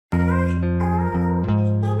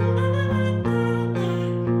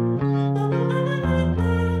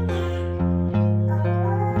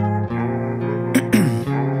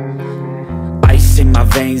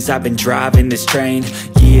things. I've been driving this train,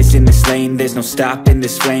 years in this lane. There's no stopping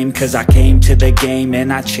this flame, cause I came to the game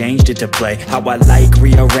and I changed it to play how I like,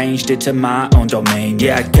 rearranged it to my own domain.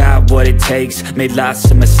 Yeah, I got what it takes, made lots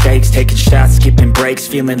of mistakes, taking shots, skipping breaks,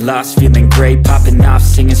 feeling lost, feeling great, popping off,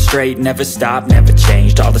 singing straight, never stopped, never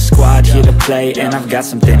changed. All the squad here to play, and I've got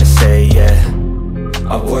something to say, yeah.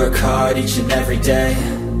 I work hard each and every day,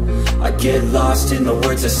 I get lost in the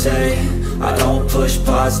words I say. I don't push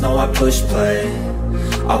pause, no, I push play.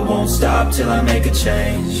 I won't stop till I make a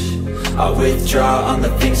change. I withdraw on the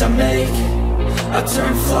things I make. I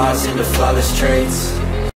turn flaws into flawless traits.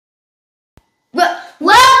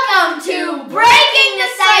 Welcome to Breaking the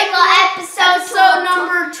Cycle, episode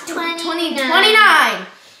number 29.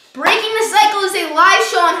 Breaking the Cycle is a live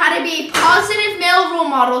show on how to be a positive male role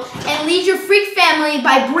model and lead your freak family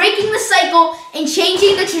by breaking the cycle and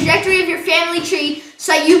changing the trajectory of your family tree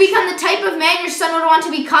so that you become the type of man your son would want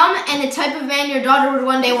to become and the type of man your daughter would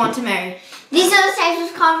one day want to marry. These are the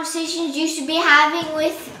types of conversations you should be having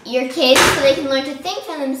with your kids so they can learn to think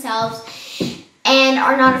for themselves and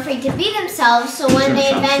are not afraid to be themselves, so when they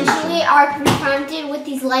eventually are confronted with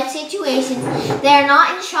these life situations, they're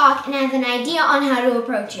not in shock and have an idea on how to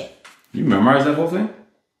approach it. You memorize that whole thing?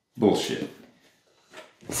 Bullshit.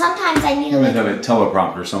 Sometimes I need You might have a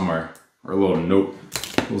teleprompter somewhere, or a little note,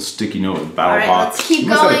 a little sticky note with battle Alright, box. let's keep you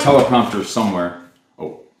must going. have a teleprompter somewhere.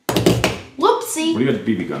 Oh. Whoopsie. What do you got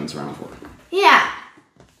the BB guns around for? Yeah.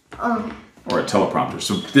 Or a teleprompter.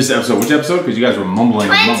 So this episode, which episode? Because you guys were mumbling.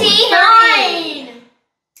 29!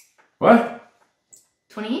 What?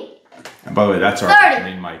 28? And by the way, that's our 30.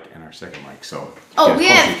 main mic and our second mic, so Oh,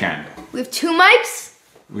 get as close as you can. We have two mics.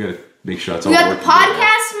 We gotta make sure that's We all got the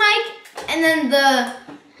podcast mic and then the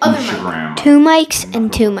other mic. Instagram. 2 mics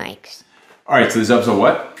and 2 mics. Alright, so this episode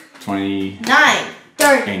what? 29.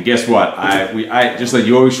 30. And guess what? I just like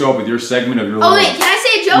you always show up with your segment of your Oh little, wait, can I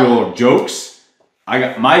say a your joke? little jokes. I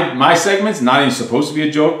got my segment's not even supposed to be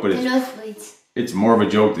a joke, but The nosebleeds. it's more of a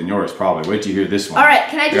joke than yours probably. Wait till you hear this one. Alright,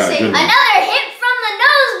 can I just say Another hit from the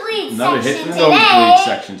nosebleed Another hit section from the nosebleed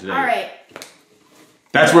section today. Alright.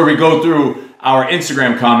 That's where we go through our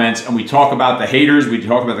Instagram comments and we talk about the haters, we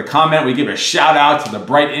talk about the comment, we give a shout out to the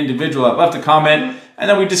bright individual that left a comment, and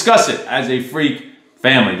then we discuss it as a freak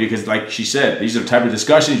family because like she said, these are the type of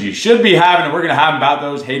discussions you should be having and we're going to have about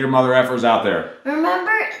those hater mother effers out there.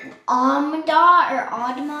 Remember Amda or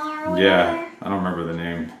Adma or whatever? Yeah, I don't remember the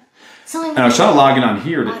name. Something And I was trying to log in on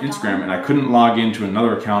here to Instagram and I couldn't log into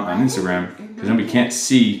another account on Instagram because then we can't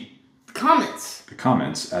see Comments. the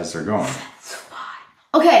comments as they're going.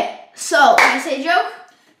 Okay, so can I say a joke?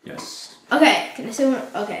 Yes. Okay, can I say one?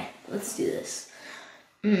 Okay, let's do this.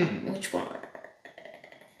 Which one?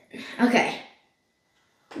 Okay.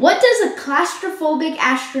 What does a claustrophobic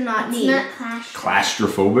astronaut need? Not Clash.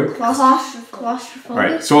 Claustrophobic? Claustrophobic. All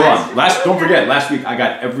right, so hold on. Don't forget, last week I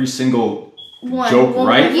got every single joke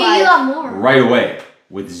right. You got more. Right away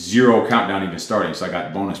with 0 countdown even starting, so I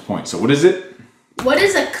got bonus points. So what is it? What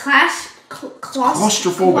does a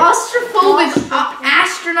Claustrophobic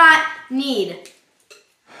astronaut need?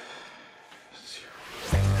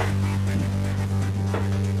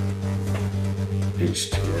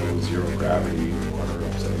 H2O, 0 gravity, water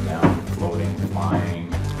upside down, floating, flying.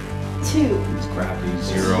 2. Gravity,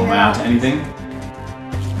 0 mass, anything?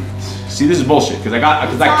 See, this is bullshit because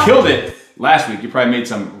I killed it last week. You probably made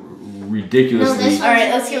some ridiculously. All right,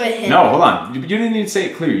 let's give it a hint. No, hold on. You didn't even say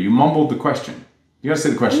it clear. You mumbled the question. You gotta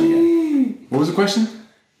say the question again. What was the question?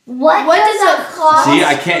 What does a claustrophobic... See,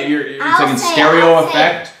 I can't. It's like in stereo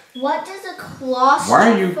effect. What does a claustrophobic...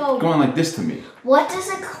 Why are you going like this to me? What does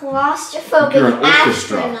a claustrophobic You're an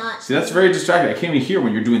orchestra. astronaut... See, that's very distracting. I can't even hear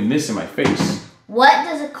when you're doing this in my face. What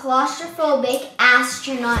does a claustrophobic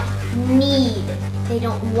astronaut need? They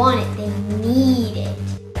don't want it, they need it.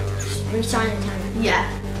 Restart the time. Yeah.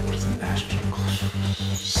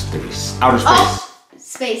 Space. Outer space. Oh,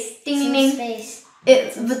 space. Ding ding ding. Space.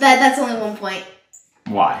 But that's only 1 point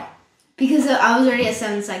Why? because I was already at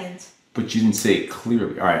 7 seconds. But you didn't say it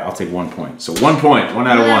clearly. All right, I'll take 1 point. So 1 point. 1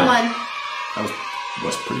 out of 1. That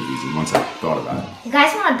was pretty easy once I thought about it. You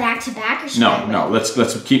guys want a back-to-back or should No. Let's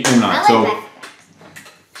keep moving on. I like that.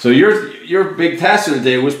 So your big task of the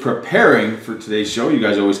day was preparing for today's show. You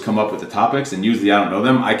guys always come up with the topics, and usually I don't know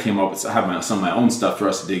them. I came up with I have some of my own stuff for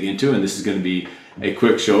us to dig into, and this is going to be a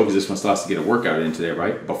quick show because this one still has to get a workout in today,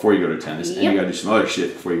 right? Before you go to tennis, and you got to do some other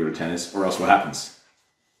shit before you go to tennis, or else what happens?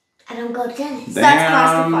 I don't go to tennis.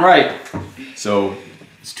 Damn right. So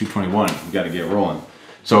it's 2:21. We got to get rolling.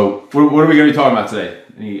 So what are we going to be talking about today?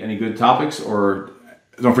 Any good topics or?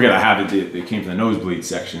 Don't forget, I have it. It came from the nosebleed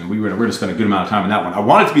section. We're going to spend a good amount of time on that one. I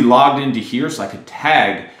want it to be logged into here so I could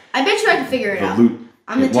tag I bet you I can figure it out.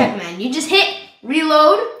 I'm the tech man. You just hit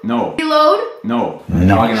reload. No. Reload. No.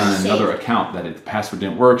 Logging on another account that the password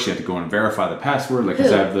didn't work. She had to go and verify the password. Like,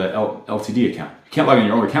 because I have the LTD account. You can't log in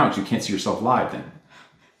your own account. You can't see yourself live then.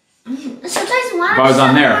 Sometimes why If I was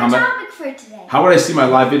on there, topic for today. how would I see my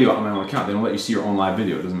live video on my own account? They don't let you see your own live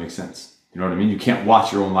video. It doesn't make sense. You know what I mean? You can't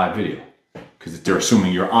watch your own live video because they're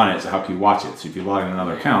assuming you're on it. So how can you watch it? So if you log in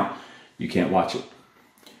another account, you can't watch it.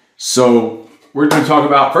 So we're going to talk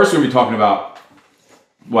about, first we're going to be talking about,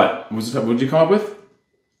 what did you come up with?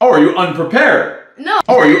 Oh, are you unprepared? No.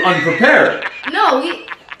 Oh, are you unprepared? No,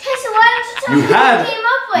 Tyson, why don't you tell me what you came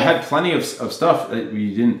up with? You had plenty of stuff that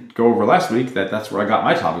we didn't go over last week. That's where I got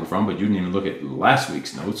my topic from, but you didn't even look at last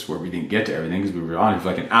week's notes where we didn't get to everything because we were on it for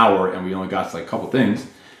like an hour and we only got to like a couple things.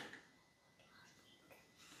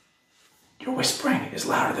 Your whispering is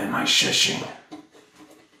louder than my shushing.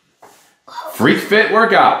 Freak Fit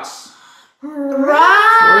workouts.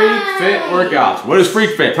 right. Freak Fit workouts. What is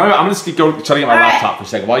Freak Fit? Tell me. I'm just going to shutting up my laptop for a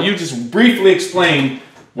second while you just briefly explain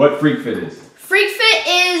what Freak Fit is. Freak Fit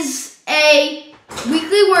is a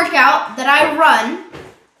weekly workout that I run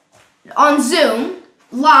on Zoom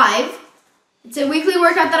live. It's a weekly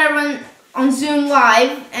workout that I run on Zoom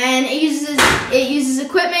live, and it uses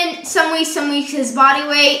equipment. Some weeks is body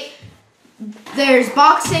weight. There's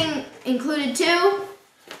boxing included too.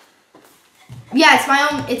 Yeah,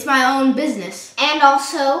 it's my own business. And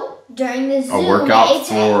also during the Zoom, A workout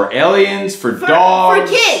for aliens, for dogs,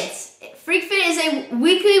 for kids. Freak Fit is a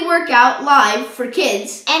weekly workout live for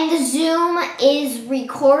kids. And the Zoom is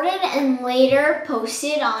recorded and later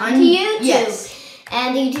posted onto YouTube. Yes.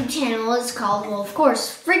 And the YouTube channel is called, well, of course,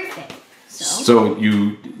 Freak Fit. So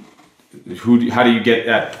how do you get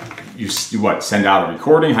that? You what? Send out a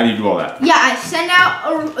recording? How do you do all that? Yeah, I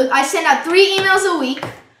send out 3 emails a week.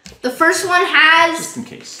 The first one has Just in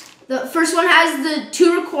case. The first one has the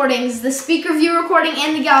 2 recordings, the speaker view recording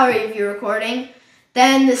and the gallery view recording.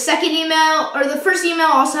 Then the first email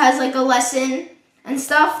also has like a lesson and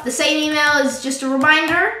stuff. The second email is just a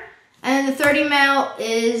reminder. And then the third email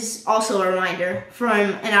is also a reminder from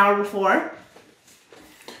an hour before.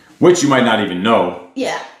 Which you might not even know.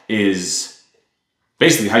 Yeah. Is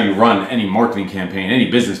basically how you run any marketing campaign, any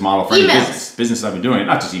business model for any business. Business I've been doing,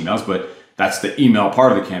 not just emails, but that's the email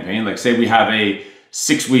part of the campaign. Like say we have a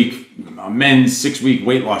men's 6-week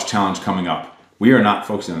weight loss challenge coming up. We are not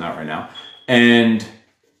focusing on that right now. And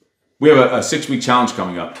we have a 6-week challenge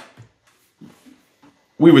coming up.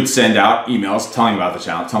 We would send out emails telling about the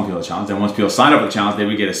challenge, telling people the challenge. And once people sign up for the challenge, they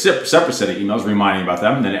would get a separate set of emails reminding about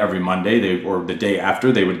them. And then every Monday or the day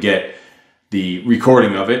after, they would get the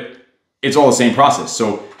recording of it. It's all the same process.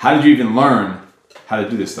 So how did you even learn how to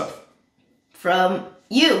do this stuff? From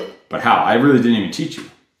you. But how? I really didn't even teach you.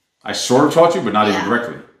 I sort of taught you, but not even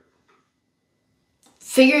directly.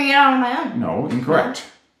 Figuring it out on my own. No, incorrect.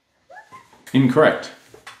 Incorrect.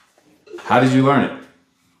 How did you learn it?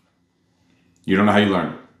 You don't know how you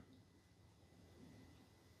learn it.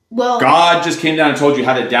 Well, God just came down and told you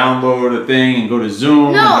how to download a thing and go to Zoom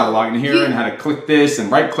and how to log in here and how to click this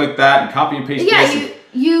and right click that and copy and paste this. Yeah,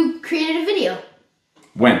 you created a video.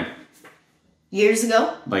 When? Years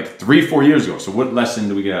ago. Like 3-4 years ago. So what lesson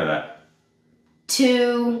do we get out of that?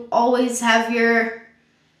 To always have your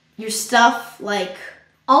stuff like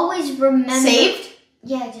always remember saved.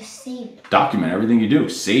 Yeah, just save it. Document everything you do.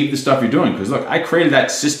 Save the stuff you're doing. Because look, I created that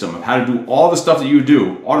system of how to do all the stuff that you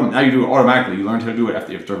do. Now you do it automatically. You learned how to do it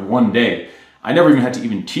after one day. I never even had to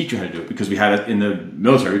even teach you how to do it because we had it in the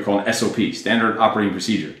military. We call it SOP, Standard Operating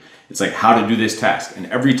Procedure. It's like how to do this task. And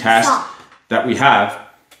every task that we have,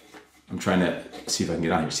 I'm trying to see if I can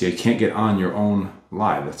get on here. See, I can't get on your own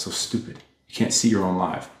live. That's so stupid. You can't see your own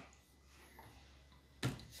live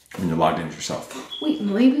when you're logged in yourself. Wait,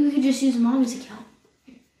 maybe we could just use Mommy's account.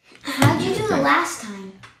 How'd you do it last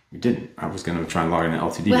time? We didn't. I was going to try and log in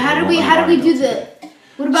LTD. But how did we do the...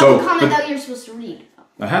 What about the comment that you're supposed to read?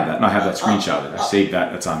 I have that. No, I have that screenshot. I saved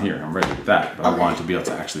that. That's on here. I'm ready with that. But I wanted to be able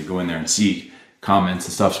to actually go in there and see comments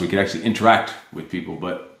and stuff so we could actually interact with people.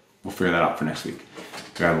 But we'll figure that out for next week.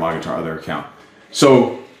 We got to log into our other account.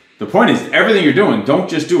 So the point is, everything you're doing, don't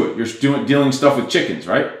just do it. You're dealing stuff with chickens,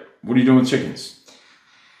 right? What are you doing with chickens?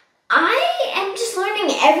 I am just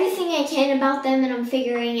learning everything I can about them, and I'm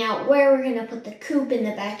figuring out where we're going to put the coop in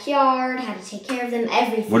the backyard, how to take care of them,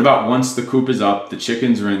 everything. What about once the coop is up, the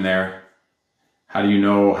chickens are in there? How do you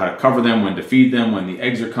know how to cover them, when to feed them, when the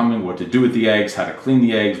eggs are coming, what to do with the eggs, how to clean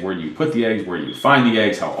the eggs, where do you put the eggs, where do you find the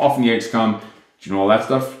eggs, how often the eggs come? Do you know all that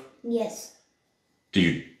stuff? Yes. Do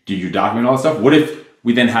you document all that stuff? What if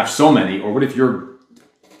we then have so many, or what if you're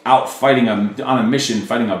out fighting on a mission,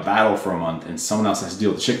 fighting a battle for a month, and someone else has to deal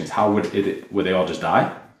with the chickens? How would they all just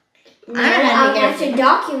die? I'll have to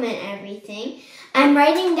document everything. I'm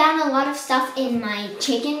writing down a lot of stuff in my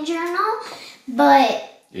chicken journal,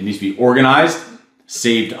 but it needs to be organized,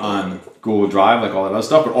 saved on Google Drive, like all that other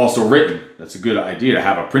stuff, but also written. That's a good idea to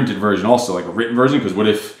have a printed version also, like a written version, because what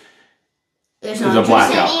if there's a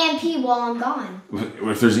blackout? There's an EMP while I'm gone.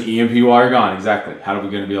 If there's an EMP while you're gone, exactly. How are we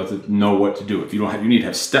going to be able to know what to do? If you don't have, you need to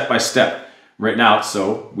have step-by-step written out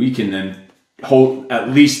so we can then at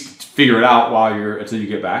least figure it out until you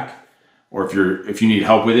get back. Or if you need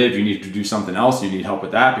help with it, if you need to do something else, you need help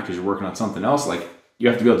with that because you're working on something else, like you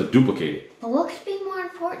have to be able to duplicate it. But what could be more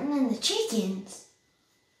important than the chickens?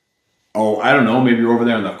 Oh, I don't know. Maybe you're over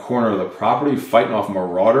there in the corner of the property fighting off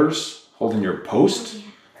marauders, holding your post. Yeah.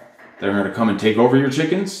 They're going to come and take over your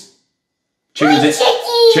chickens. Chickens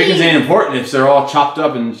ain't important if they're all chopped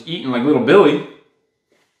up and eaten like little Billy.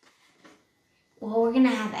 Well, we're going to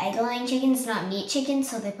have egg-laying chickens, not meat chickens,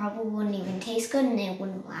 so they probably wouldn't even taste good and they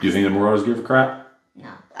wouldn't last. Do you think the marauders give a crap? No.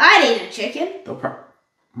 I'd eat a chicken.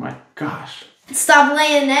 My gosh. Stop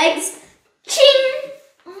laying eggs. Ching!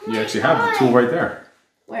 Oh you actually have the tool right there.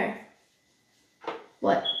 Where?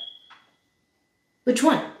 What? Which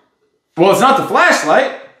one? Well, it's not the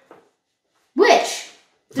flashlight. Which?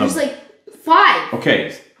 There's like 5.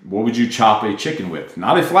 Okay, what would you chop a chicken with?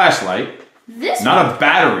 Not a flashlight. This Not one. a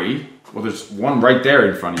battery. Well, there's one right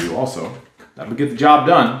there in front of you also. That'll get the job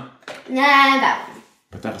done. Nah, that one.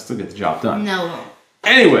 But that'll still get the job done. No.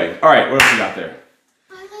 Anyway, all right, what else you got there?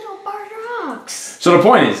 My little barred rocks. So the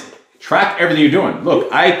point is, track everything you're doing.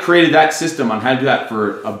 Look, I created that system on how to do that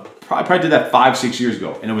for probably did that 5-6 years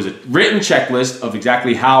ago. And it was a written checklist of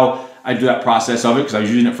exactly how I do that process of it because I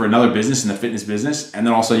was using it for another business in the fitness business. And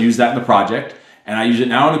then also use that in the project. And I use it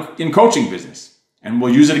now in coaching business. And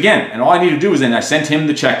we'll use it again. And all I need to do is then I sent him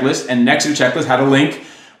the checklist, and next to the checklist had a link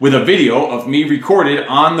with a video of me recorded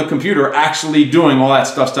on the computer actually doing all that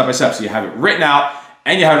stuff step by step. So you have it written out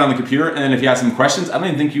and you have it on the computer. And then if you had some questions, I don't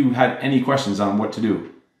even think you had any questions on what to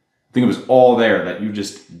do. I think it was all there that you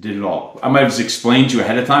just did it all. I might have just explained to you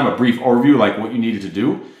ahead of time, a brief overview, like what you needed to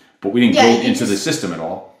do, but we didn't go into the system at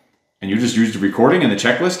all. And you just used the recording and the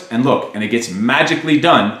checklist and look, and it gets magically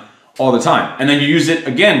done all the time. And then you use it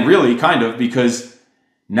again, really, kind of, because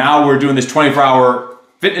now we're doing this 24-hour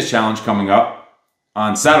fitness challenge coming up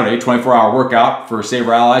on Saturday, 24-hour workout for Save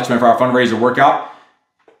Our Allies, 24-hour fundraiser workout.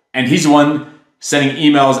 And he's the one sending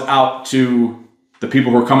emails out to the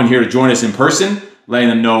people who are coming here to join us in person, letting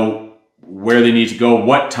them know where they need to go,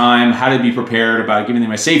 what time, how to be prepared, about giving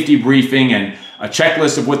them a safety briefing and a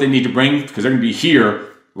checklist of what they need to bring, because they're going to be here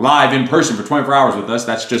live in person for 24 hours with us.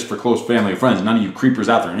 That's just for close family and friends. None of you creepers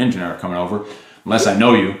out there on the internet are coming over, unless I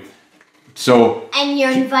know you. So, and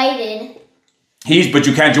you're invited. But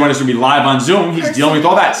you can't join us to be live on Zoom. He's dealing with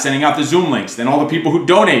all that, sending out the Zoom links. Then all the people who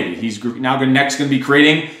donated. He's now next going to be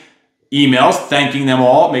creating emails, thanking them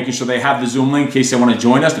all, making sure they have the Zoom link in case they want to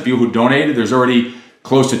join us. The people who donated, there's already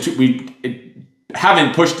close to we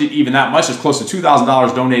haven't pushed it even that much. There's close to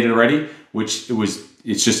 $2,000 donated already,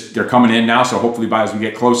 it's just they're coming in now. So hopefully by as we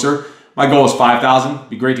get closer, my goal is 5,000. It'd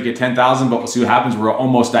be great to get 10,000, but we'll see what happens. We're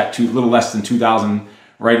almost at a little less than 2,000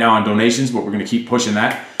 right now on donations, but we're going to keep pushing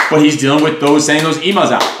that. But he's dealing with sending those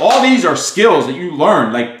emails out. All these are skills that you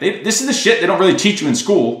learn. Like this is the shit they don't really teach you in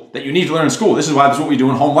school that you need to learn in school. This is what we do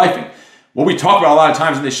in home lifing. What we talk about a lot of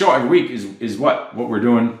times in this show every week is what we're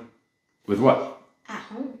doing with what? At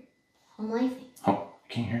home. Home lifing. Oh,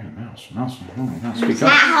 I can't hear the mouse. Speak up.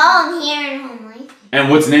 At home, here in home lifing. And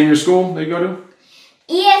what's the name of your school that you go to?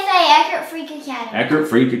 EFA, Eckert Freak Academy. Eckert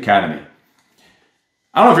Freak Academy.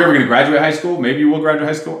 I don't know if you're ever going to graduate high school. Maybe you will graduate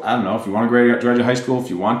high school. I don't know. If you want to graduate high school, if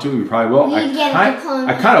you want to, you probably will.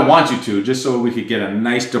 I kind of want you to, just so we could get a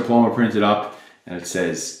nice diploma printed up, and it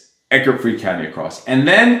says Eckert Freak Academy across. And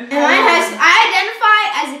then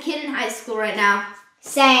I identify as a kid in high school right now.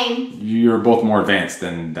 Same. You're both more advanced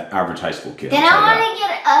than the average high school kid. Then I want to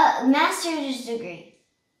get a master's degree.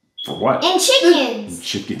 For what? In chickens.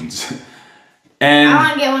 Chickens. And I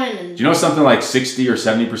want to get one. Do you know something like 60 or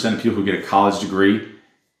 70% of people who get a college degree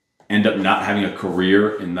end up not having a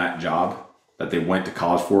career in that job that they went to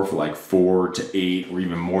college for like 4 to 8 or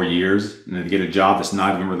even more years, and then they get a job that's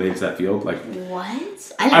not even related to that field? Like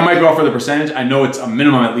what? I might go off for the percentage. I know it's a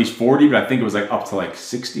minimum at least 40, but I think it was like up to like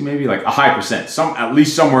 60, maybe like a high percent. At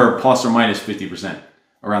least somewhere plus or minus 50%,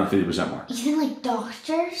 around the 50% mark. Even like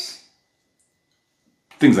doctors.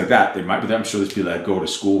 Things like that, they might, but I'm sure there's people that go to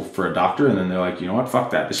school for a doctor and then they're like, you know what,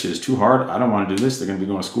 fuck that. This shit is too hard. I don't want to do this. They're going to be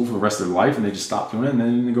going to school for the rest of their life, and they just stop doing it, and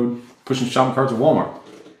then they go pushing shopping carts at Walmart.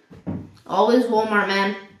 Always Walmart,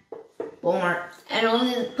 man. Walmart. And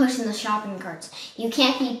only pushing the shopping carts. You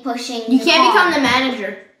can't be pushing. You can't become the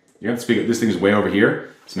manager. You have to speak up. This thing is way over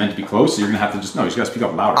here. It's meant to be close, so you're gonna have to just you just gotta speak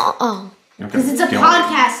up louder. Because it's a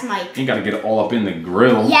podcast mic. You gotta get it all up in the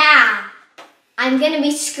grill. Yeah. I'm gonna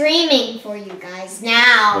be screaming for you guys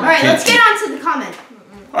now. All right, let's get on to the comment.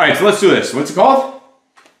 All right, so let's do this. What's it called?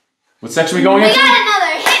 What section are we going into? We got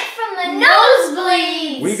another hit from the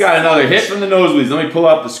nosebleeds. We got another hit from the nosebleeds. Let me pull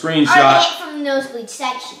up the screenshot. Or hit from the nosebleed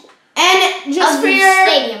section. And just Of for the your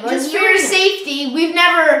stadium, or just the for your arena. safety, we've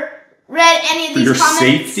never read any of For these your comments.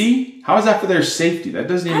 safety? How is that for their safety? That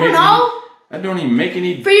doesn't even I don't make know. That don't even make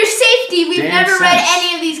any. For your safety, we've Damn never read sense.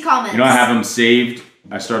 any of these comments. You know, I have them saved.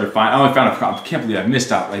 I only found I can't believe I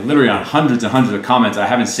missed out like literally on hundreds and hundreds of comments I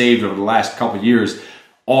haven't saved over the last couple of years,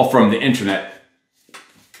 all from the internet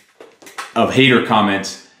of hater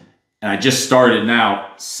comments. And I just started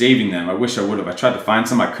now saving them. I wish I would have. I tried to find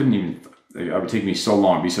some. I couldn't even. It would take me so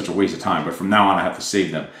long. It'd be such a waste of time. But from now on, I have to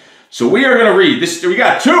save them. So we are going to read this. We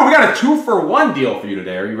got a 2-for-1 deal for you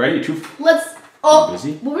today. Are you ready? Let's. Oh,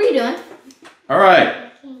 busy? what were you doing? All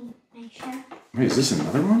right. Wait, is this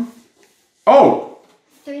another one? Oh.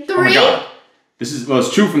 Three. Oh my God. This is, well,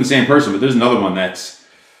 it's 2 from the same person, but there's another one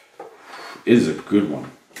is a good one.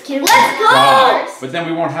 Let's Wow. go. But then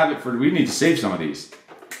we won't have it we need to save some of these.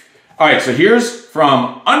 All right, so here's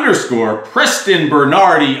from _ Preston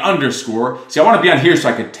Bernardi _ See, I want to be on here so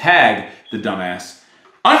I could tag the dumbass.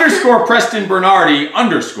 _ Preston Bernardi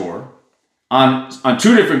 _ on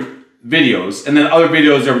 2 different videos, and then other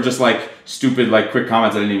videos that were just like stupid, like quick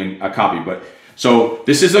comments I didn't even copy, but so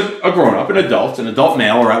this is a grown-up, an adult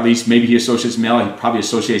male, or at least maybe he associates male. He probably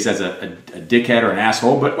associates as a dickhead or an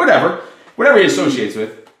asshole, but whatever he associates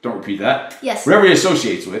with. Don't repeat that. Yes. Whatever he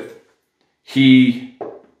associates with, he.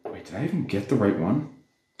 Wait, did I even get the right one?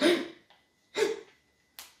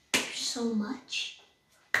 So much.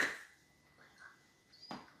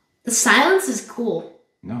 The silence is cool.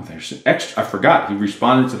 No, there's an extra. I forgot. He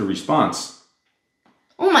responded to the response.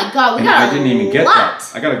 Oh my God, we And got I didn't even get lot.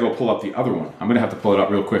 that. I gotta go pull up the other one. I'm gonna have to pull it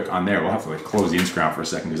up real quick on there. We'll have to like close the Instagram for a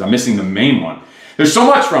second because I'm missing the main one. There's so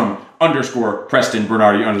much from _ Preston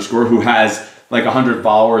Bernardi _ who has like 100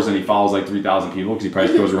 followers and he follows like 3,000 people because he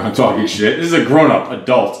probably goes around talking shit. This is a grown-up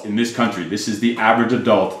adult in this country. This is the average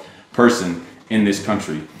adult person in this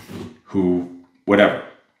country who, whatever.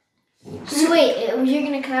 So wait, you're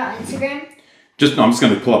gonna cut out Instagram? No, I'm just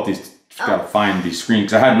gonna pull up these. Gotta find the screen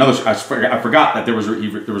because I had another. I forgot that there was a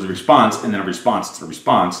response and then a response to the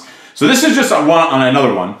response. So this is just on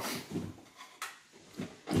another one,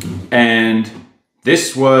 and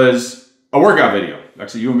this was a workout video.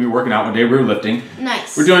 Actually, you and me were working out one day. We were lifting.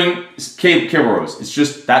 Nice. We're doing cable rows. It's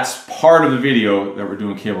just that's part of the video that we're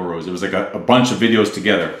doing cable rows. It was like a bunch of videos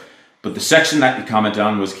together, but the section that you commented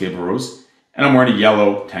on was cable rows, and I'm wearing a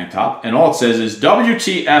yellow tank top, and all it says is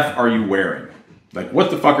 "WTF are you wearing?" Like,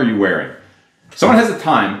 what the fuck are you wearing? Someone has the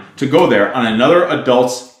time to go there on another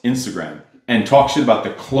adult's Instagram and talk shit about the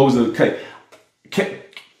clothes of the...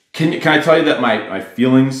 Can I tell you that my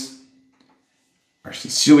feelings are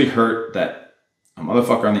sincerely hurt that a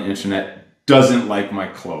motherfucker on the internet doesn't like my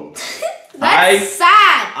clothes. That's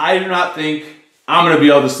sad. I do not think I'm going to be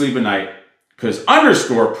able to sleep at night because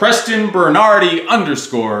 _ Preston Bernardi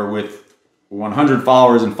 _ with 100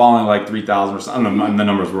 followers and following like 3,000 or something. I don't know, the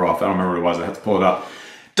numbers were off. I don't remember what it was. I have to pull it up.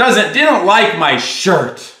 Didn't like my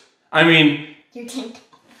shirt. I mean, Your tank.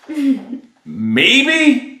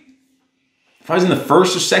 maybe if I was in the 1st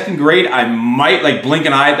or 2nd grade, I might like blink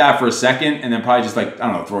an eye at that for a second and then probably just like, I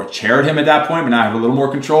don't know, throw a chair at him at that point, but now I have a little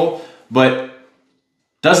more control. But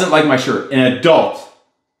doesn't like my shirt. An adult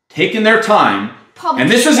taking their time. Probably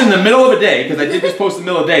And this was in the middle of a day, because I did this post in the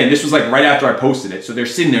middle of the day, and this was like right after I posted it. So they're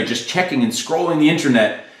sitting there just checking and scrolling the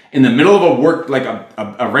internet in the middle of a work, like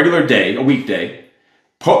a regular day, a weekday,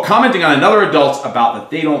 commenting on another adult about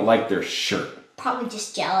that they don't like their shirt. Probably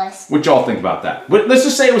just jealous. What y'all think about that? But let's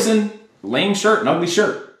just say it was in lame shirt, an ugly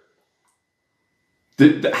shirt.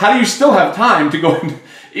 How do you still have time to go,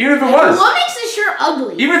 even if it was? What makes the shirt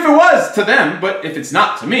ugly? Even if it was to them, but if it's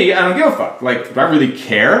not to me, I don't give a fuck. Like, do I really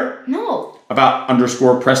care? No. About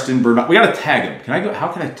 _ Preston Bernard. We gotta tag him. Can I go? How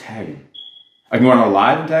can I tag him? I can go on our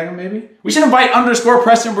live and tag him, maybe? We should invite _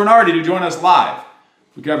 Preston Bernardi to join us live.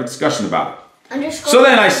 We could have a discussion about it. So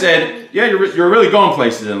then I said, yeah, you're really going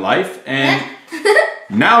places in life, and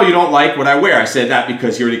now you don't like what I wear. I said that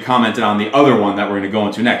because he already commented on the other one that we're gonna go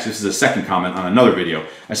into next. This is a second comment on another video.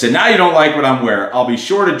 I said, now you don't like what I'm wearing. I'll be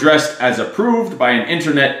sure to dress as approved by an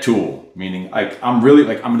internet tool. Meaning, like, I'm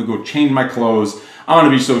gonna go change my clothes. I'm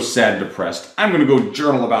gonna be so sad and depressed. I'm gonna go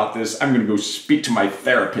journal about this. I'm gonna go speak to my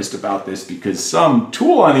therapist about this because some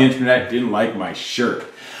tool on the internet didn't like my shirt.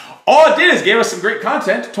 All it did is gave us some great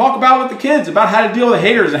content to talk about with the kids, about how to deal with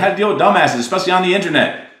haters and how to deal with dumbasses, especially on the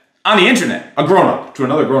internet. on the internet, a grown-up to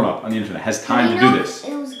another grown-up on the internet has time to do this.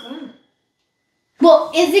 It was grown.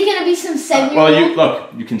 Well, is it gonna be some 7-year-old? Well,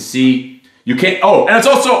 you can see, you can't. Oh, and it's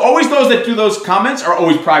also always those that do those comments are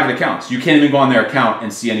always private accounts. You can't even go on their account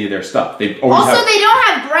and see any of their stuff. They always Also, they don't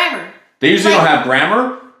have grammar. They usually don't have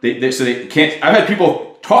grammar. So they can't. I've had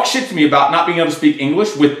people talk shit to me about not being able to speak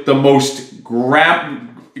English with the most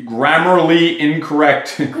grammarly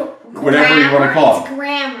incorrect, whatever you want to call it. It's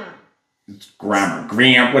grammar. It's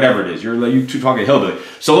grammar, whatever it is. You two talking hillbilly.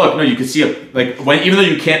 So look, no, you can see it like even though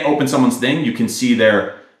you can't open someone's thing, you can see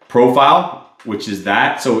their profile, which is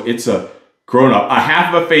that. So it's a grown up, a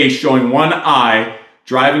half of a face showing one eye,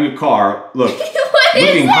 driving a car. Look,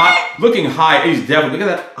 looking high. He's definitely look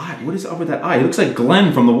at that eye. What is up with that eye? He looks like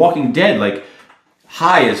Glenn from The Walking Dead, like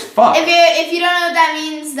high as fuck. If you don't know what that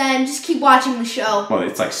means, then just keep watching the show. Well,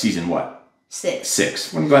 it's like season what? 6.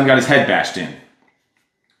 6. When Glenn got his head bashed in.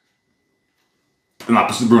 I'm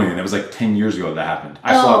not ruining it. That was like 10 years ago that happened.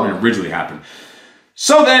 I saw it when it originally happened.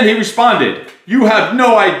 So then he responded, "You have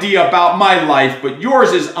no idea about my life, but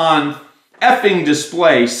yours is on effing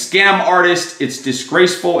display. Scam artist. It's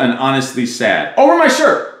disgraceful and honestly sad." Over my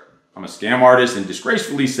shirt. I'm a scam artist and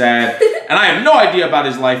disgracefully sad, and I have no idea about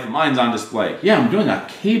his life, but mine's on display. Yeah, I'm doing a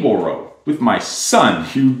cable row with my son,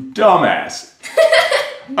 you dumbass.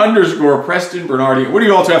 _ Preston Bernardi. What do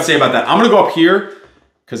you all have to say about that? I'm going to go up here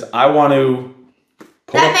because I want to...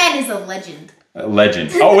 That man is a legend. A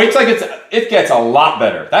legend. Oh, it's like it gets a lot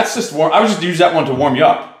better. That's just warm. I would just use that one to warm you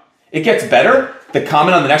up. It gets better. The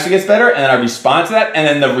comment on the next one gets better, and then I respond to that, and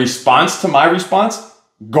then the response to my response,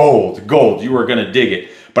 gold. You are going to dig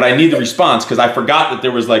it. But I need the response because I forgot that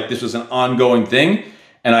there was like, this was an ongoing thing,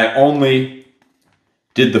 and I only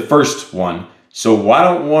did the first one. So why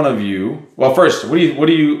don't one of you, well, first, what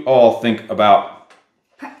do you all think about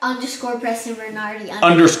 _ Preston Bernardi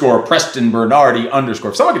 _ Preston Bernardi _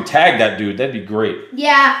 If someone could tag that dude, that'd be great.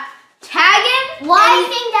 Yeah. Tag him? Well, I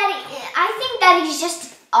think that he's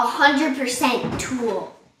just 100%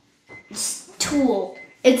 tool. It's tool.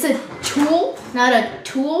 It's a tool, not a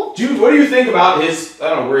tool. Dude, what do you think about his,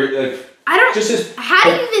 I don't know, how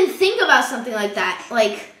do you even think about something like that?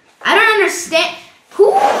 Like, I don't understand.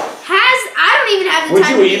 I don't even have the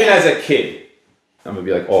time. Would you even as a kid, I'm going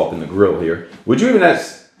to be like all up in the grill here. Would you even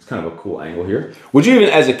it's kind of a cool angle here. Would you even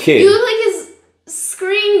as a kid. You look like his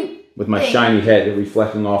screen. With my shiny head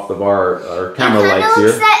reflecting off of our camera lights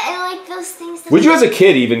here. Like those things. Would you as a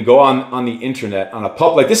kid even go on the internet, on a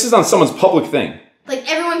like this is on someone's public thing. Like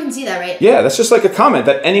everyone can see that, right? Yeah, that's just like a comment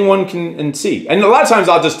that anyone can see. And a lot of times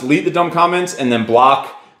I'll just delete the dumb comments and then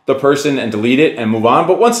block the person and delete it and move on.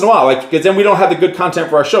 But once in a while, like, because then we don't have the good content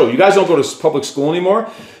for our show. You guys don't go to public school anymore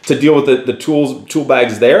to deal with the tool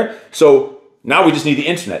bags there. So now we just need the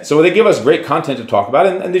internet. So they give us great content to talk about,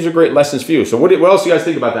 and these are great lessons for you. So what else do you guys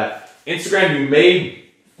think about that? Instagram, you may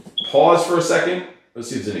pause for a second. Let's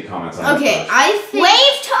see if there's any comments on Okay, I think...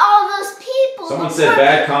 Wave to all those people. Someone said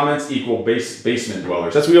bad comments equal basement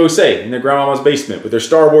dwellers. That's what we always say, in their grandmama's basement with their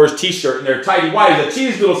Star Wars t-shirt and their tidy whities, the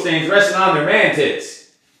cheese doodle stains resting on their man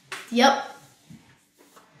tits. Yep.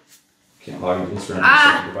 Can't log into Instagram on a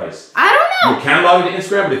second device. I don't know. You can log into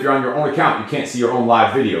Instagram, but if you're on your own account, you can't see your own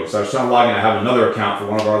live video. So I was trying to log in. I have another account for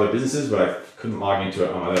one of our other businesses, but I couldn't log into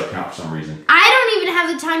it on my other account for some reason. I don't even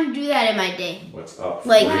have the time to do that in my day. What's up?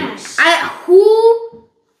 Like, who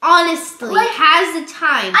honestly has the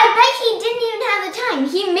time? I bet he didn't even have the time.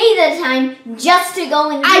 He made the time just to go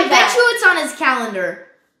and do I bet you it's on his calendar.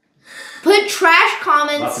 Put trash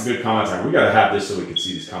comments. Lots of good comments on. We gotta have this so we can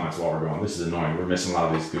see these comments while we're going. This is annoying. We're missing a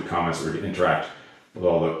lot of these good comments. We're gonna interact with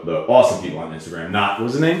all the awesome people on Instagram. What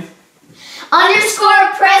was the name? _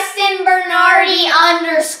 Preston Bernardi _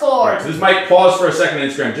 All right, so this might pause for a second on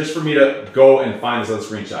Instagram just for me to go and find this other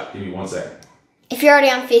screenshot. Give me 1 second. If you're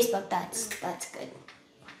already on Facebook, that's good.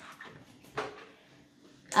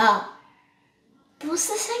 Oh. What's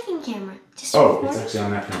the second camera? Just it's actually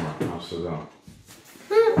on that camera. I'm so dumb.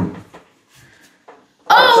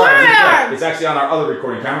 Oh, sorry, it's actually on our other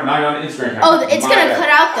recording camera, not on the Instagram camera. Oh, it's gonna cut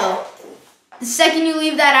out though. The second you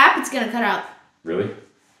leave that app, it's gonna cut out. Really?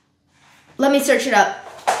 Let me search it up.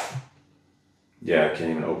 Yeah, I can't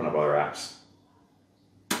even open up other apps.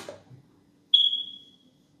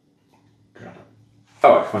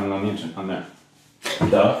 Oh, I can find it on the internet, on there.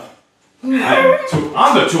 Duh.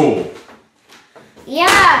 I'm the tool.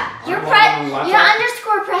 Yeah, you're _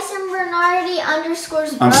 Preston Bernardi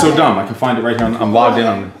 _ I'm so dumb. I can find it right here. I'm logged in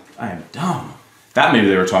on. I am dumb. That maybe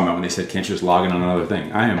they were talking about when they said, "Can't you just log in on another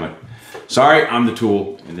thing?" Sorry, I'm the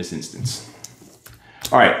tool in this instance.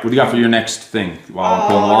 All right, what do you got for your next thing?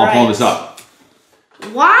 While I'm pulling this up.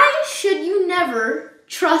 Why should you never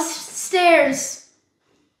trust stairs?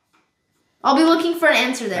 I'll be looking for an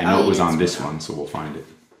answer there. I know it was on this one, so we'll find it.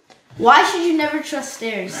 Why should you never trust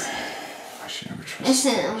stairs? I should never trust.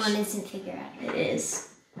 One isn't figure out. It is.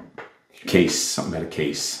 Case, something about a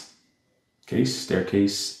case. Case,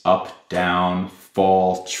 staircase, up, down,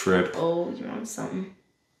 fall, trip. Oh, you're on something.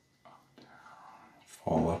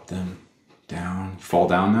 Fall up them, down, fall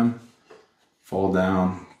down them, fall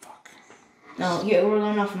down. Fuck. No, we're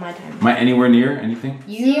going off of my time. Am I anywhere near anything?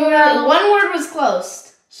 One word was close.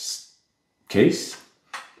 Case,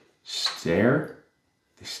 stare.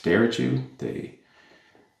 They stare at you. They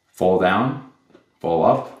fall down, fall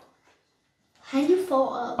up. How do you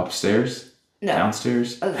fall up? Upstairs, No.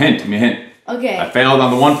 downstairs. Okay. Hint, give me a hint. Okay. I failed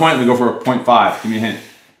on the 1 point. Let me go for a 0.5. Give me a hint.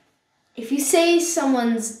 If you say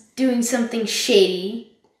someone's doing something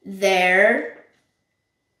shady, they're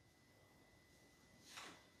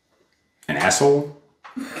An asshole.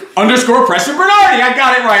 Underscore Preston Bernardi. I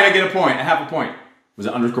got it right. I get a point. I have a point. Was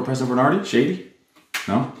it underscore Preston Bernardi? Shady?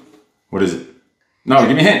 No? What is it? No,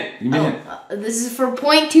 give me a hint. Give me a hint. This is for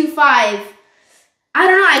 0.25. I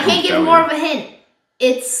don't know. I can't give more of a hint.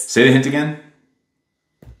 It's Say the hint again.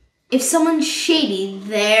 if someone's shady,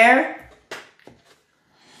 they're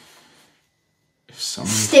If someone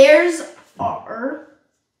stairs are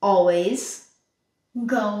always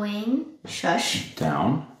Going. shush.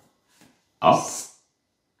 down, up.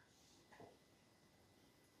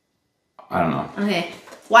 I don't know. Okay.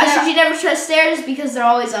 Why should you never trust stairs? Because they're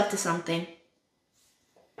always up to something.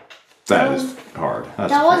 That is hard. That's That a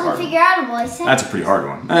pretty wasn't hard one. figure outable. I said. That's a pretty hard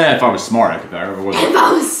one. If I was smart, I could. I wasn't. If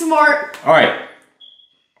I was smart. All right.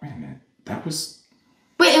 Wait a minute. That was.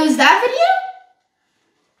 Wait, it was that video?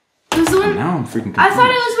 It was the one. Now I'm freaking confused. I thought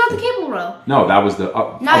it was about the cable row. No, that was the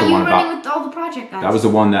Now other you one running about. with all the project guys. That was the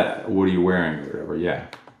one that. What are you wearing or whatever? Yeah.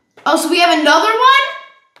 Oh, so we have another one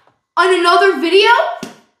on another video.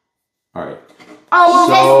 All right. Oh,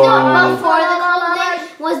 So-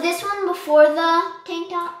 was this one before the tank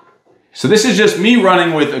top? So this is just me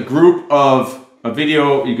running with a group of a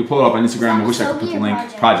video. You can pull it up on Instagram. I wish I could put the Soviet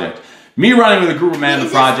link. project. Me running with a group of men in the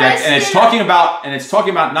Is this project, and it's Preston?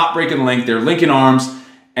 talking about not breaking the link. They're linking arms,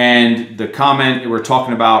 and the comment we're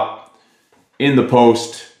talking about in the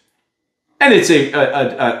post, and it's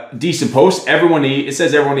a decent post. It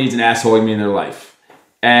says everyone needs an asshole like me in their life,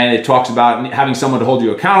 and it talks about having someone to hold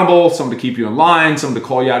you accountable, someone to keep you in line, someone to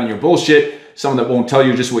call you out on your bullshit, someone that won't tell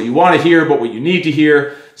you just what you want to hear, but what you need to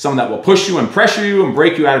hear. Someone that will push you and pressure you and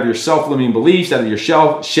break you out of your self-limiting beliefs, out of your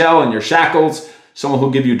shell and your shackles. Someone who'll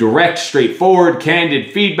give you direct, straightforward,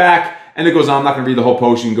 candid feedback. And it goes on. I'm not going to read the whole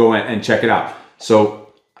post. You can go and check it out.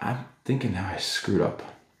 So I'm thinking now I screwed up.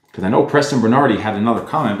 Because I know Preston Bernardi had another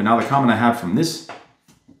comment, but now the comment I have from this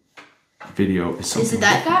video is something. Is it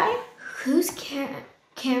that guy? Who's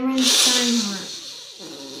Cameron Steinhardt?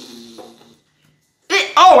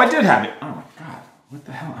 Oh, I did have it. Oh my God. What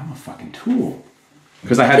the hell? I'm a fucking tool.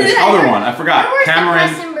 Because I had this other one. I forgot. Where's the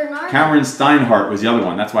Preston Bernardi? Cameron Steinhardt was the other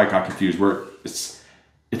one. That's why I got confused.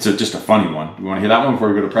 Just a funny one. You want to hear that one before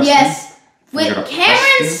we go to Preston? Yes. Before we Wait, go to Cameron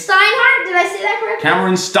Preston? Steinhardt? Did I say that correctly?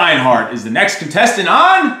 Cameron Steinhardt is the next contestant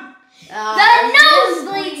on The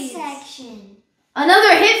nosebleed section.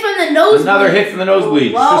 Another hit from the nosebleed. Another Hit from the Nosebleeds.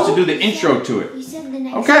 You're Whoa. supposed to do the intro to it. You said the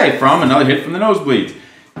next. Okay, from Another Hit from the Nosebleeds.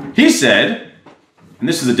 He said, and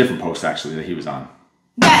this is a different post actually that he was on.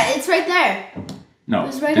 Yeah, it's right there. No,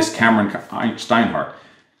 was right this up Cameron Steinhardt.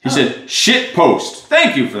 He said, shit post.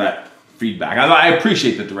 Thank you for that feedback. I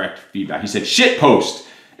appreciate the direct feedback. He said, shit post.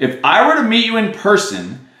 If I were to meet you in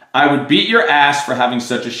person, I would beat your ass for having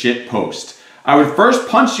such a shit post. I would first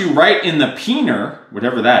punch you right in the peener,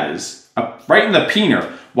 whatever that is, right in the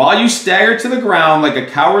peener. While you stagger to the ground like a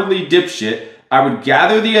cowardly dipshit, I would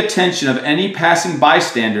gather the attention of any passing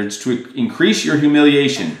bystanders to increase your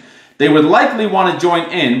humiliation. They would likely want to join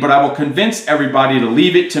in, but I will convince everybody to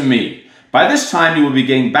leave it to me. By this time, you will be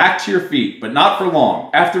getting back to your feet, but not for long.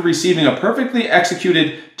 After receiving a perfectly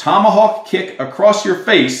executed tomahawk kick across your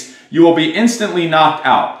face, you will be instantly knocked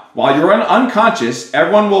out. While you're unconscious,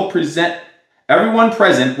 everyone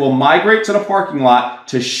present will migrate to the parking lot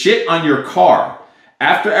to shit on your car.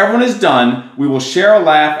 After everyone is done, we will share a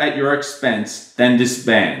laugh at your expense, then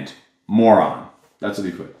disband. Moron. That's what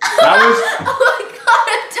he put. That was... Oh my god,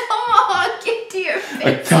 a tomahawk kick to your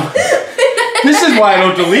face. This is why I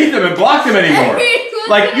don't delete them and block them anymore.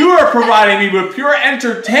 Like, you are providing me with pure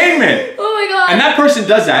entertainment. Oh my god. And that person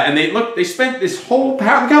does that, and they spent this whole look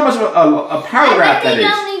how much of a I paragraph bet that they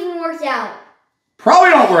is. don't even work out. Probably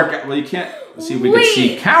don't work out. Well, you can't. Let's see if we can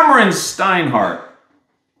see. Cameron Steinhardt.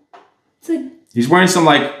 He's wearing some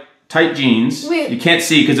like tight jeans. Wait. You can't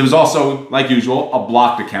see because it was also, like usual, a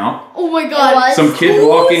blocked account. Oh my god. was. Some kid Who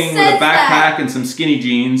walking with a says backpack that? and some skinny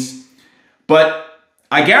jeans. But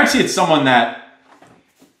I guarantee it's someone that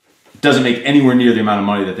doesn't make anywhere near the amount of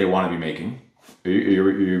money that they want to be making.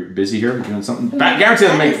 You're busy here? You're doing something? Guarantee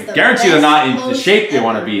they're not in the shape they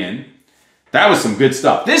want to be in. That was some good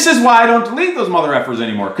stuff. This is why I don't delete those mother effers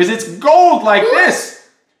anymore, because it's gold like this.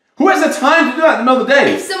 Who has the time to do that in the middle of the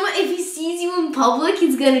day? If he sees you in public,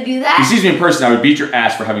 he's gonna do that. If he sees me in person, I would beat your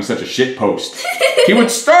ass for having such a shit post. He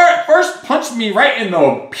would first punch me right in the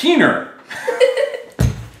peener.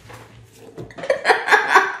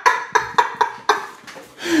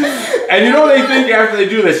 And you know what they think after they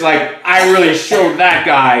do this? Like, I really showed that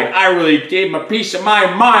guy. I really gave him a piece of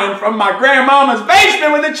my mind from my grandmama's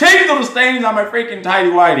basement with the chain little stains on my freaking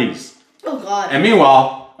tighty-whities. Oh, God. And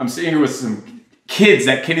meanwhile, I'm sitting here with some kids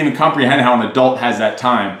that can't even comprehend how an adult has that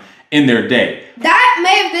time in their day. That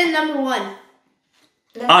may have been number one.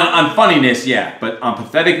 On funniness, yeah. But on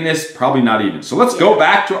patheticness, probably not even. So let's go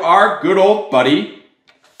back to our good old buddy,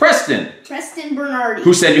 Preston. Preston Bernardi.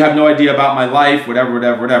 Who said, you have no idea about my life, whatever,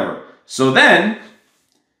 whatever, whatever. So then,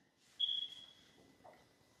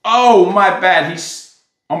 oh my bad,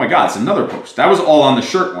 oh my God, it's another post. That was all on the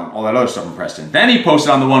shirt one, all that other stuff from Preston. Then he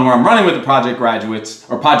posted on the one where I'm running with the project graduates,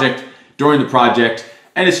 or project during the project,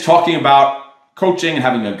 and it's talking about coaching and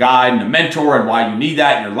having a guide and a mentor and why you need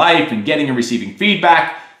that in your life and getting and receiving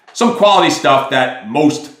feedback. Some quality stuff that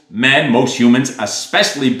most men, most humans,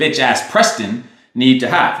 especially bitch-ass Preston, need to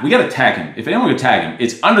have. We got to tag him. If anyone could tag him,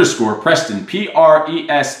 it's _ Preston, PRESTON BRNARDI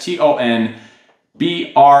 _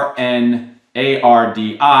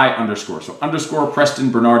 So _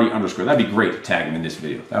 Preston Bernardi _ That'd be great to tag him in this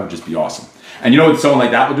video. That would just be awesome. And you know what someone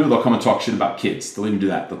like that will do? They'll come and talk shit about kids. They'll even do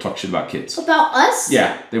that. They'll talk shit about kids. About us?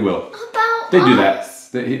 Yeah, they will. About They do us?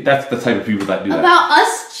 that. That's the type of people that do that. About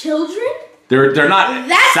us children? They're not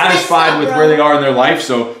That's satisfied with where they are in their life.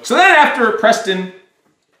 So then after Preston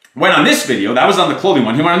went on this video, that was on the clothing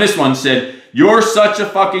one, he went on this one and said, you're such a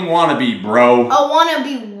fucking wannabe, bro. A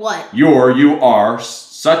wannabe what? You are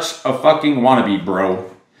such a fucking wannabe, bro.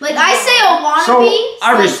 Like I say a wannabe. So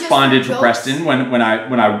I like responded just to for Preston when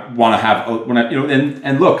I want to have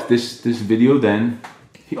and look, this video then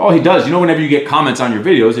all he does, whenever you get comments on your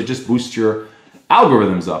videos, it just boosts your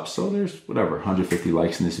algorithms up. So there's whatever 150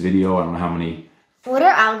 likes in this video. I don't know how many What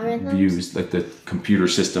are algorithms? views, like the computer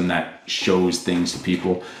system that shows things to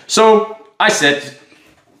people. So I said,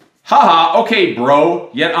 haha, okay, bro,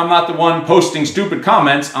 yet I'm not the one posting stupid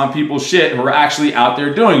comments on people's shit who are actually out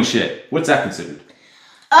there doing shit. What's that considered?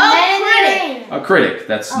 critic. A critic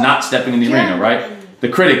that's not stepping in the arena, right? The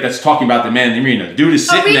critic that's talking about the man in the arena. Dude is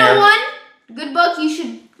sitting Arena there. One, good book. You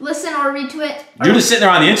should listen or read to it. Dude is sitting there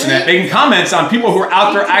on the internet making comments on people who are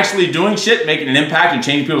out there actually doing shit, making an impact and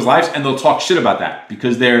changing people's lives, and they'll talk shit about that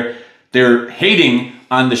because they're hating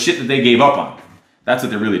on the shit that they gave up on. That's what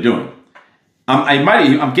they're really doing.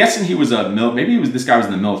 I'm guessing he was this guy was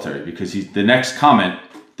in the military because the next comment.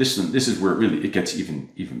 This is where it gets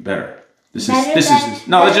even better. It's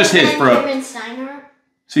just his for a. Cameron Steinhardt?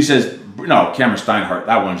 So he says, no, Cameron Steinhardt,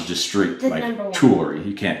 that one's just straight The like number one. toolery.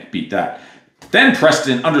 He can't beat that. Then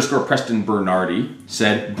Preston _ Preston Bernardi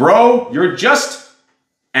said, bro, you're just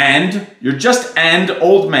an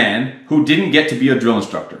old man who didn't get to be a drill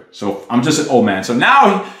instructor. So I'm just an old man. So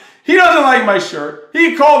now he doesn't like my shirt.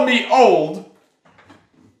 He called me old.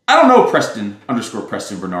 I don't know Preston _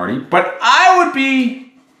 Preston Bernardi, but I would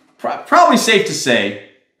be probably safe to say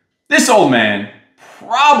this old man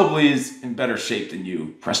probably is in better shape than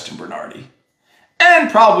you, Preston Bernardi. And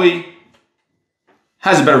probably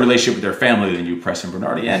has a better relationship with their family than you, Preston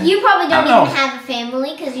Bernardi. And You probably don't I even have a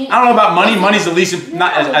family because you. I don't know about money. Money's the least,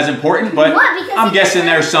 not as important, but What? Because I'm if guessing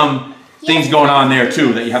you're- there's some things going on there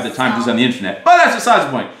too that you have the time to do on the internet. But that's besides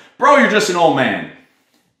the point. Bro, you're just an old man.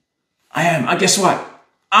 I am. Guess what?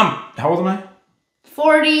 How old am I?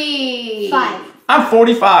 45. I'm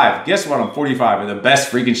 45. Guess what? I'm 45 in the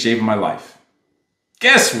best freaking shape of my life.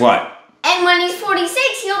 Guess what? And when he's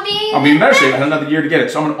 46, he'll be. I'll be in better shape. I had another year to get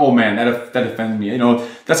it. So I'm an old man. That offends me.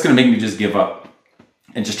 That's going to make me just give up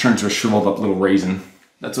and just turn into a shriveled up little raisin.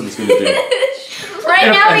 That's what it's going to do. Right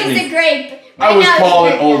Yeah, now I he's mean, a grape. I was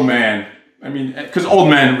called an old man. man. I mean, because old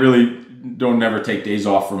men really don't never take days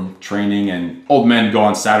off from training, and old men go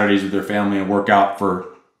on Saturdays with their family and work out for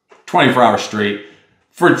 24 hours straight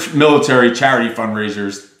for military charity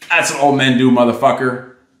fundraisers. That's what old men do,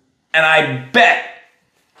 motherfucker. And I bet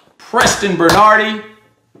Preston Bernardi,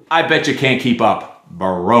 I bet you can't keep up,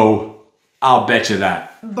 bro. I'll bet you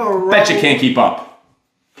that. Bro. Bet you can't keep up,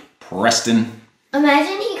 Preston.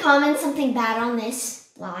 Imagine he comments something bad on this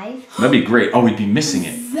live. That'd be great. Oh, we'd be missing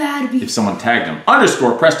it. That'd be. If someone tagged him.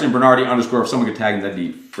 _ Preston Bernardi _ if someone could tag him, that'd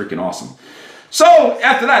be freaking awesome. So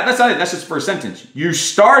after that, that's not it. That's just the first sentence. You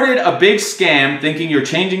started a big scam thinking you're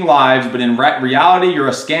changing lives, but in reality, you're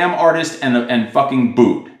a scam artist and fucking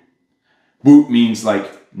boot. Boot means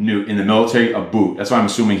like new in the military, a boot. That's why I'm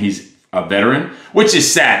assuming he's a veteran, which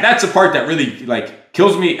is sad. That's the part that really like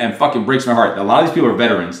kills me and fucking breaks my heart. A lot of these people are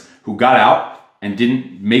veterans who got out and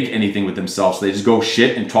didn't make anything with themselves. So they just go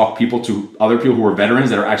shit and talk people to other people who are veterans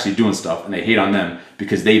that are actually doing stuff, and they hate on them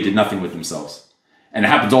because they did nothing with themselves. And it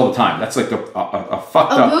happens all the time. That's like a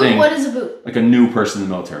fucked up thing. What is a boot? Like a new person in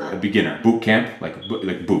the military, a beginner. Boot camp, like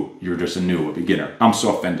boot. You're just a beginner. I'm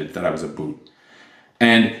so offended that I was a boot.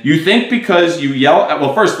 And you think because you yell at,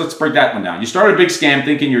 well, first let's break that one down. You started a big scam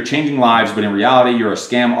thinking you're changing lives, but in reality, you're a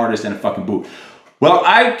scam artist and a fucking boot. Well,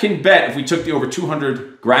 I can bet if we took the over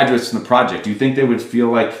 200 graduates in the project, do you think they would feel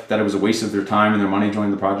like that it was a waste of their time and their money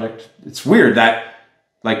joining the project? It's weird that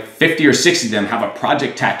like 50 or 60 of them have a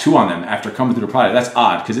project tattoo on them after coming through the project. That's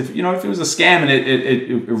odd, because if it was a scam and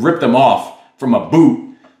it ripped them off from a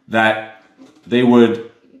boot, that they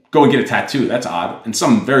would go and get a tattoo. That's odd. And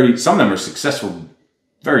some of them are successful,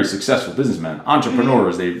 very successful businessmen,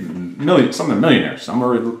 entrepreneurs. Some of them are millionaires. Some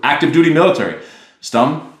are active duty military.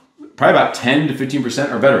 Some, probably about 10 to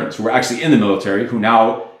 15% are veterans who were actually in the military, who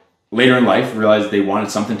now later in life realized they wanted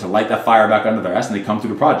something to light that fire back under their ass, and they come through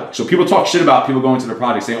the project. So people talk shit about people going to the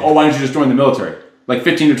project saying, oh, why don't you just join the military? Like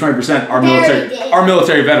 15 to 20% are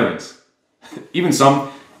military veterans. Even some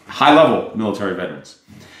high-level military veterans.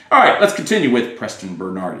 All right, let's continue with Preston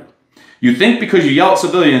Bernardi. You think because you yell at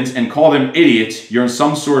civilians and call them idiots, you're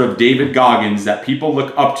some sort of David Goggins that people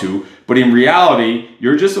look up to, but in reality,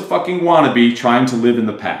 you're just a fucking wannabe trying to live in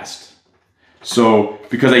the past. So,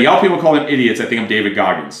 because I yell at people and call them idiots, I think I'm David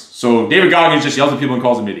Goggins. So, David Goggins just yells at people and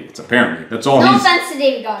calls them idiots, apparently. That's all No offense to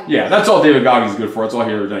David Goggins. Yeah, that's all David Goggins is good for. It's all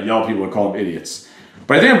here to yell at people and call them idiots.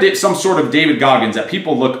 But I think I'm some sort of David Goggins that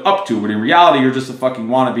people look up to, but in reality, you're just a fucking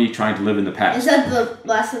wannabe trying to live in the past. Is that the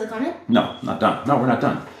last of the comment? No, not done. No, we're not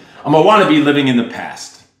done. I'm a wannabe living in the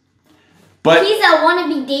past. But he's a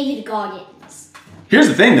wannabe David Goggins. Here's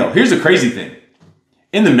the thing, though. Here's the crazy thing.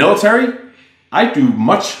 In the military, I do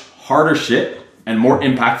much harder shit and more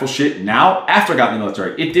impactful shit now after I got in the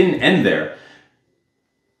military. It didn't end there.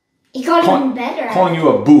 It got even better. Calling you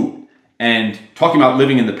a boot and talking about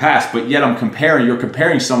living in the past, but yet you're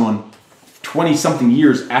comparing someone 20-something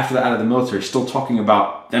years after they're out of the military, still talking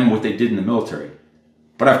about them, what they did in the military.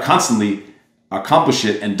 But I've constantly accomplished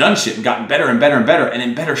it and done shit and gotten better and better and better and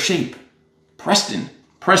in better shape. Preston.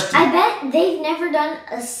 I bet they've never done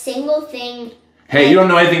a single thing. Hey, you don't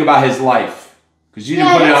know anything about his life. Because you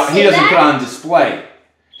didn't put it on, he doesn't put it on display.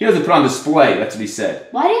 He doesn't put it on display, that's what he said.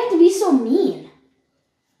 Why do you have to be so mean?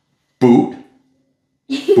 Boot.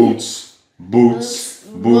 Boots.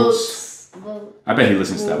 I bet he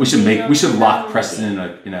listens to that. We should lock Preston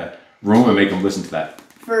in a room and make him listen to that.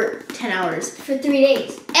 For 10 hours. For 3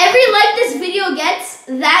 days. Every like this video gets,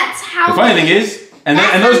 that's how. The funny thing is, and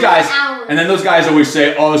those guys always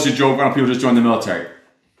say, oh, it's a joke, why don't people just join the military?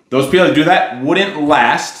 Those people that do that wouldn't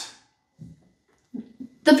last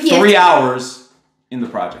 3 hours in the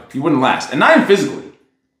project. You wouldn't last. And not even physically.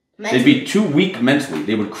 They'd be too weak mentally.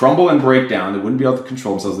 They would crumble and break down. They wouldn't be able to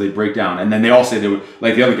control themselves. They'd break down. And then they all say they would,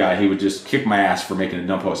 like the other guy, he would just kick my ass for making a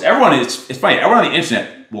dumb post. Everyone, it's funny, everyone on the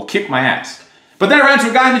internet will kick my ass. But then I ran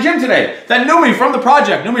into a guy in the gym today that knew me from the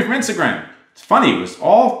project, knew me from Instagram. It's funny, it was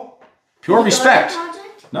all pure respect.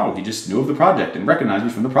 No, he just knew of the project and recognized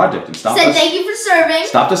me from the project and stopped us. Said thank you for serving.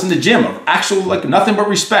 Stopped us in the gym of actual, like, nothing but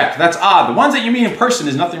respect. That's odd. The ones that you meet in person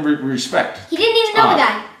is nothing but respect. He didn't even know the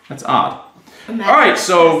guy. That's odd. All right,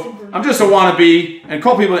 so I'm just a wannabe and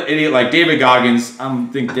call people an idiot like David Goggins. I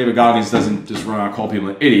think David Goggins doesn't just run around and call people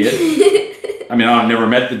an idiot. I mean, I've never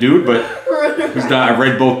met the dude, but I've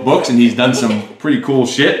read both books and he's done some pretty cool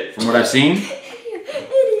shit from what I've seen.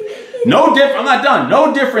 I'm not done.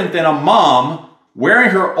 No different than a mom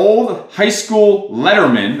wearing her old high school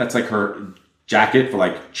Letterman, that's like her jacket for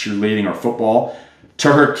like cheerleading or football,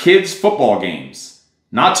 to her kids' football games.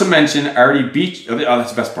 Not to mention, I already beat, oh,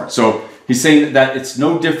 that's the best part. So he's saying that it's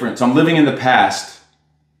no different. So I'm living in the past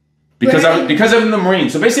because I'm in the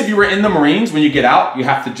Marines. So basically if you were in the Marines, when you get out, you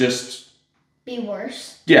have to just be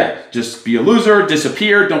worse. Yeah, just be a loser,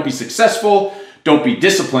 disappear, don't be successful, don't be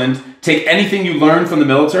disciplined. Take anything you learned from the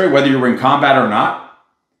military, whether you were in combat or not,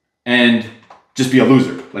 and just be a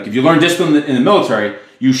loser. Like if you learn discipline in the military,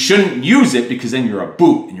 you shouldn't use it because then you're a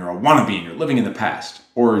boot and you're a wannabe and you're living in the past.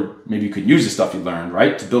 Or maybe you could use the stuff you learned,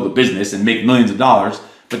 right, to build a business and make millions of dollars,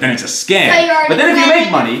 but then it's a scam. So but then if you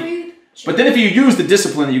make money, but then if you use the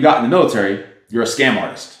discipline that you got in the military, you're a scam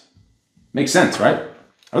artist. Makes sense, right?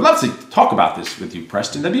 I would love to talk about this with you,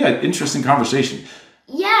 Preston. That'd be an interesting conversation.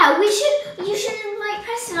 Yeah, you should invite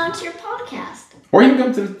Preston onto your podcast. Or you can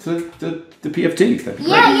come to the PFT. That'd be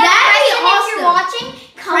Yeah, great. Preston, awesome. if you're watching,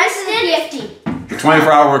 come Preston to the PFT. The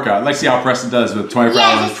 24-hour workout. Let's see how Preston does with 24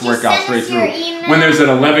 hours just workout send straight us your through. email. When there's an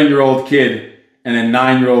 11-year-old kid and a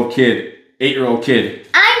 9-year-old kid, 8-year-old kid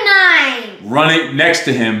I'm 9. running next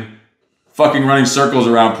to him, fucking running circles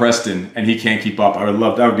around Preston, and he can't keep up. I would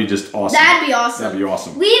love that. Would be just awesome. That'd be awesome. That'd be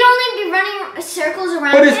awesome. We'd only be running circles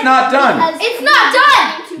around But it's him not done. because It's not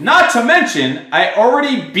done. Not to mention, I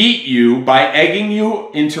already beat you by egging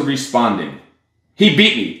you into responding. He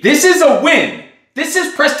beat me. This is a win. This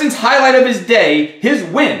is Preston's highlight of his day, his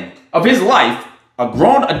win of his life. A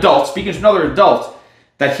grown adult speaking to another adult,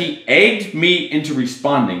 that he egged me into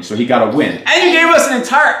responding, so he got a win. And you gave us an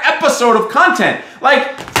entire episode of content.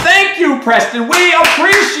 Like, thank you, Preston. We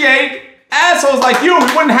appreciate assholes like you. We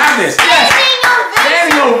wouldn't have this. Yes.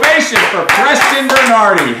 Standing ovation for Preston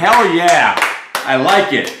Bernardi. Hell yeah. I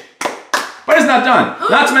like it. But it's not done.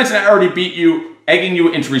 Not to mention I already beat you, egging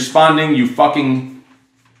you into responding, you fucking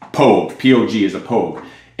pogue. P-O-G is a pogue.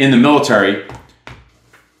 In the military.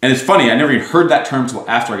 And it's funny, I never even heard that term until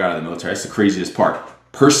after I got out of the military. That's the craziest part.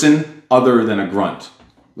 Person other than a grunt.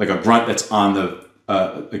 Like a grunt that's on the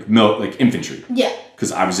like infantry. Yeah.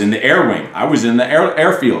 Because I was in the air wing. I was in the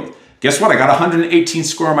airfield. Guess what? I got 118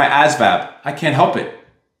 score on my ASVAB. I can't help it.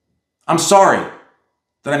 I'm sorry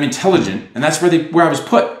that I'm intelligent, and that's where I was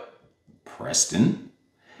put. Preston.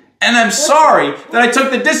 And I'm sorry that I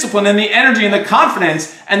took the discipline and the energy and the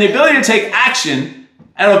confidence and the ability to take action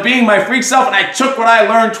and of being my freak self, and I took what I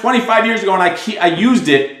learned 25 years ago and I used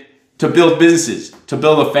it to build businesses, to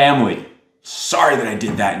build a family. Sorry that I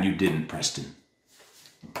did that and you didn't, Preston.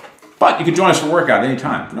 But you can join us for workout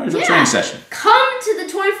anytime. For a training session. Come to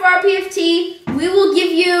the 24-hour PFT. We will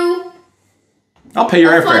give you... I'll pay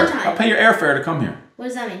your A fun airfare. time. I'll pay your airfare to come here. What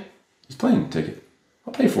does that mean? It's plane ticket.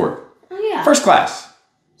 I'll pay for it. Oh, yeah. First class.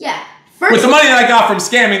 Yeah. With the money that I got from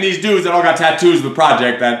scamming these dudes that all got tattoos of the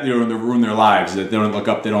project that ruin their lives, that they don't look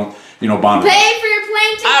up, they don't bond with. Pay for your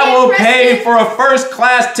plane ticket, I will Preston. pay for a first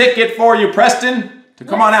class ticket for you, Preston, to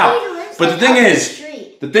come on out. But the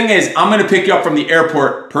thing is, I'm gonna pick you up from the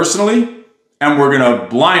airport personally, and we're gonna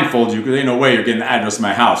blindfold you because ain't no way you're getting the address of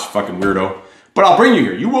my house, fucking weirdo. But I'll bring you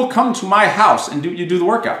here. You will come to my house and do the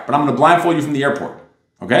workout. But I'm gonna blindfold you from the airport.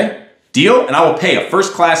 Okay? Deal? And I will pay a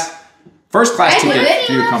first class ticket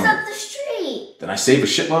for you to come here. Up the street. Then I save a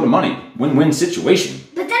shitload of money. Win-win situation.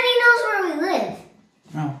 But then he knows where we live.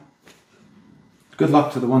 Well, good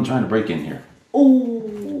luck to the one trying to break in here.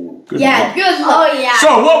 Ooh. Good Yeah, luck. good luck. Oh yeah.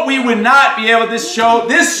 So what we would not be able to this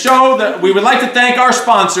show that we would like to thank our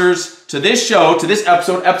sponsors to this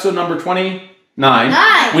episode number 29.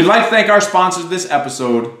 We'd like to thank our sponsors this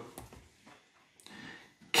episode.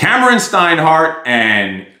 Cameron Steinhardt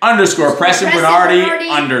and _ Preston Bernardi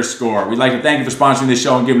 _ We'd like to thank you for sponsoring this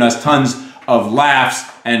show and giving us tons of laughs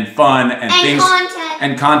and fun and things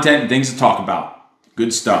and things to talk about.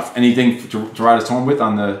 Good stuff. Anything to ride us home with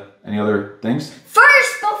on any other things?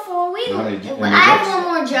 First, before we leave, I have one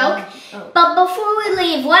more joke. Oh. But before we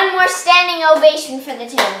leave, one more standing ovation for the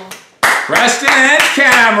table. Preston and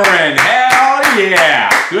Cameron. Hell yeah.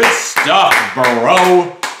 Good stuff,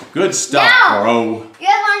 bro. Good stuff, bro. You guys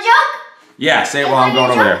want a joke? Yeah, say it while I'm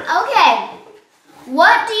going over there. Okay.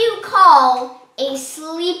 What do you call a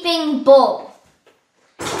sleeping bull?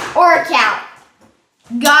 Or a cow?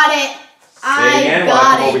 Got it. Say it again while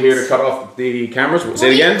I come over here to cut off the cameras. Say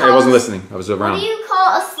it again. I wasn't listening. I was around. What do you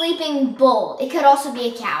call a sleeping bull? It could also be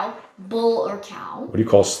a cow. Bull or cow. What do you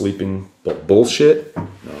call sleeping bullshit? No.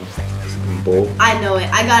 Sleeping bull. I know it.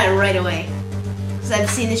 I got it right away. Because I've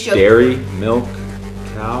seen this show. Dairy, milk,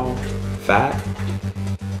 cow, fat,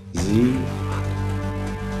 Z.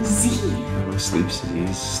 Sleep.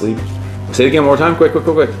 Say it again one more time. Quick.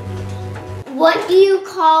 What do you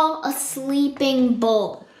call a sleeping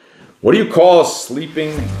bull? What do you call a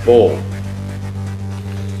sleeping bull?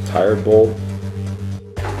 Tired bull?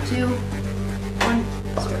 2, 1.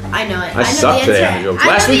 I know it. I suck today on the jokes.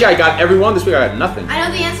 Last week I got everyone. This week I got nothing. I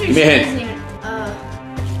know the answer. Give me a hint.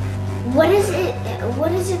 What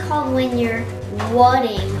is it called when you're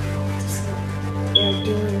wadding? You're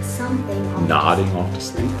doing something. Nodding off to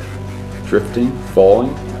sleep. Drifting.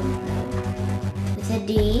 Falling. It's a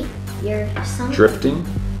D. You're something. Drifting.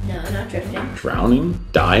 No, not drifting. Drowning.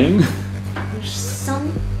 Dying. You're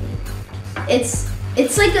something. It's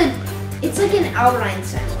like an Albert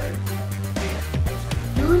Einstein word.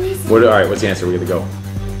 No, it isn't. Alright, what's the answer? We gotta go.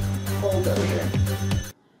 Bulldozer.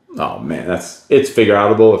 Oh man, it's figure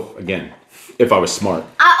outable. If I was smart.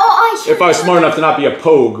 If I was smart enough to not be a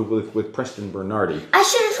pogue with Preston Bernardi. I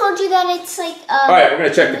should have told you that it's like. All right, we're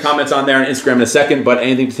gonna check the comments on there on Instagram in a second. But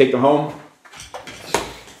anything to take them home?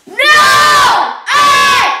 No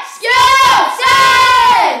excuses.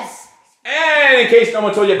 And in case no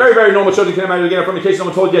one told you, very, very normal children can imagine again from. In case no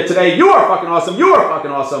one told you today, you are fucking awesome. You are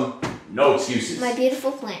fucking awesome. No excuses. My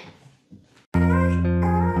beautiful plant.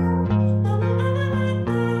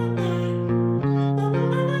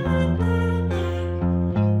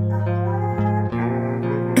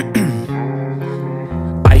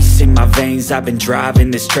 In my veins, I've been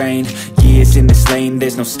driving this train. Years in this lane,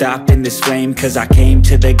 there's no stopping this flame. Cause I came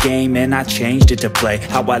to the game and I changed it to play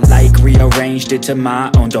how I like, rearranged it to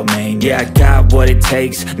my own domain. Yeah, I got what it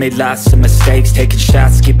takes, made lots of mistakes, taking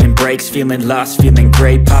shots, skipping breaks, feeling lost, feeling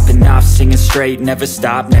great, popping off, singing straight, never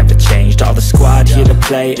stopped, never changed. All the squad here to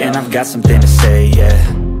play and I've got something to say, yeah.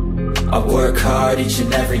 I work hard each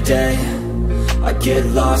and every day, I get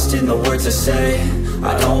lost in the words I say.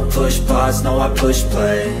 I don't push pause, no I push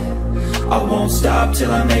play. I won't stop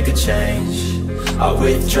till I make a change. I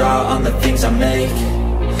withdraw on the things I make.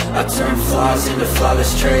 I turn flaws into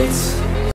flawless traits.